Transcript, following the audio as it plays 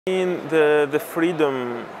In the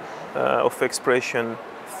freedom of expression,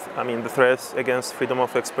 the threats against freedom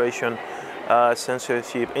of expression,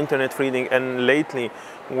 censorship, internet freedom, and lately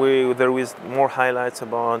there is more highlights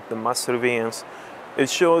about the mass surveillance. It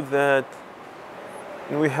showed that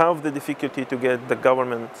we have the difficulty to get the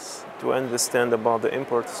governments to understand about the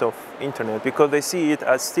importance of internet because they see it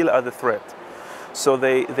as still as a threat. So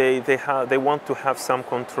they want to have some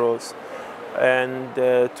controls and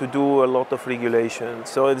to do a lot of regulation.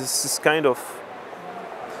 So it's this kind of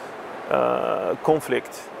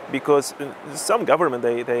conflict because some government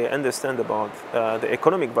they understand about the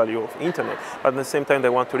economic value of internet, but at the same time they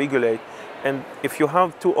want to regulate. And if you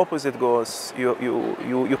have two opposite goals,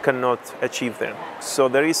 you cannot achieve them. So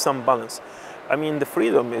there is some balance. The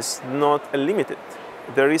freedom is not unlimited.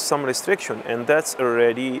 There is some restriction, and that's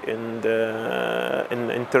already in the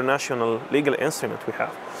international legal instrument we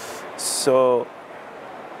have. So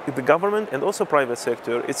the government and also private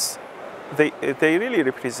sector, they really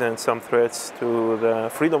represent some threats to the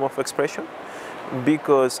freedom of expression,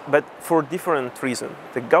 but for different reasons.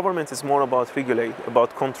 The government is more about regulate,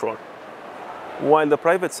 about control, while the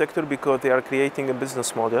private sector, because they are creating a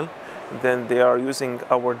business model, then they are using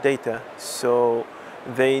our data. So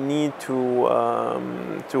they need to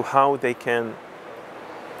how they can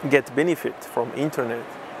get benefit from internet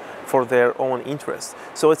for their own interest.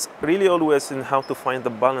 So it's really always in how to find the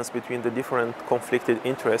balance between the different conflicted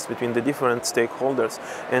interests between the different stakeholders,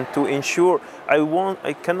 and to ensure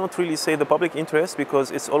I cannot really say the public interest because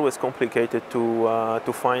it's always complicated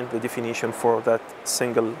to find the definition for that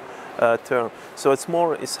single term. So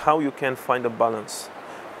it's how you can find a balance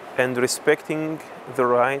and respecting the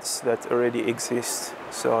rights that already exist.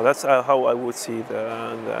 So that's how I would see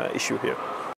the issue here.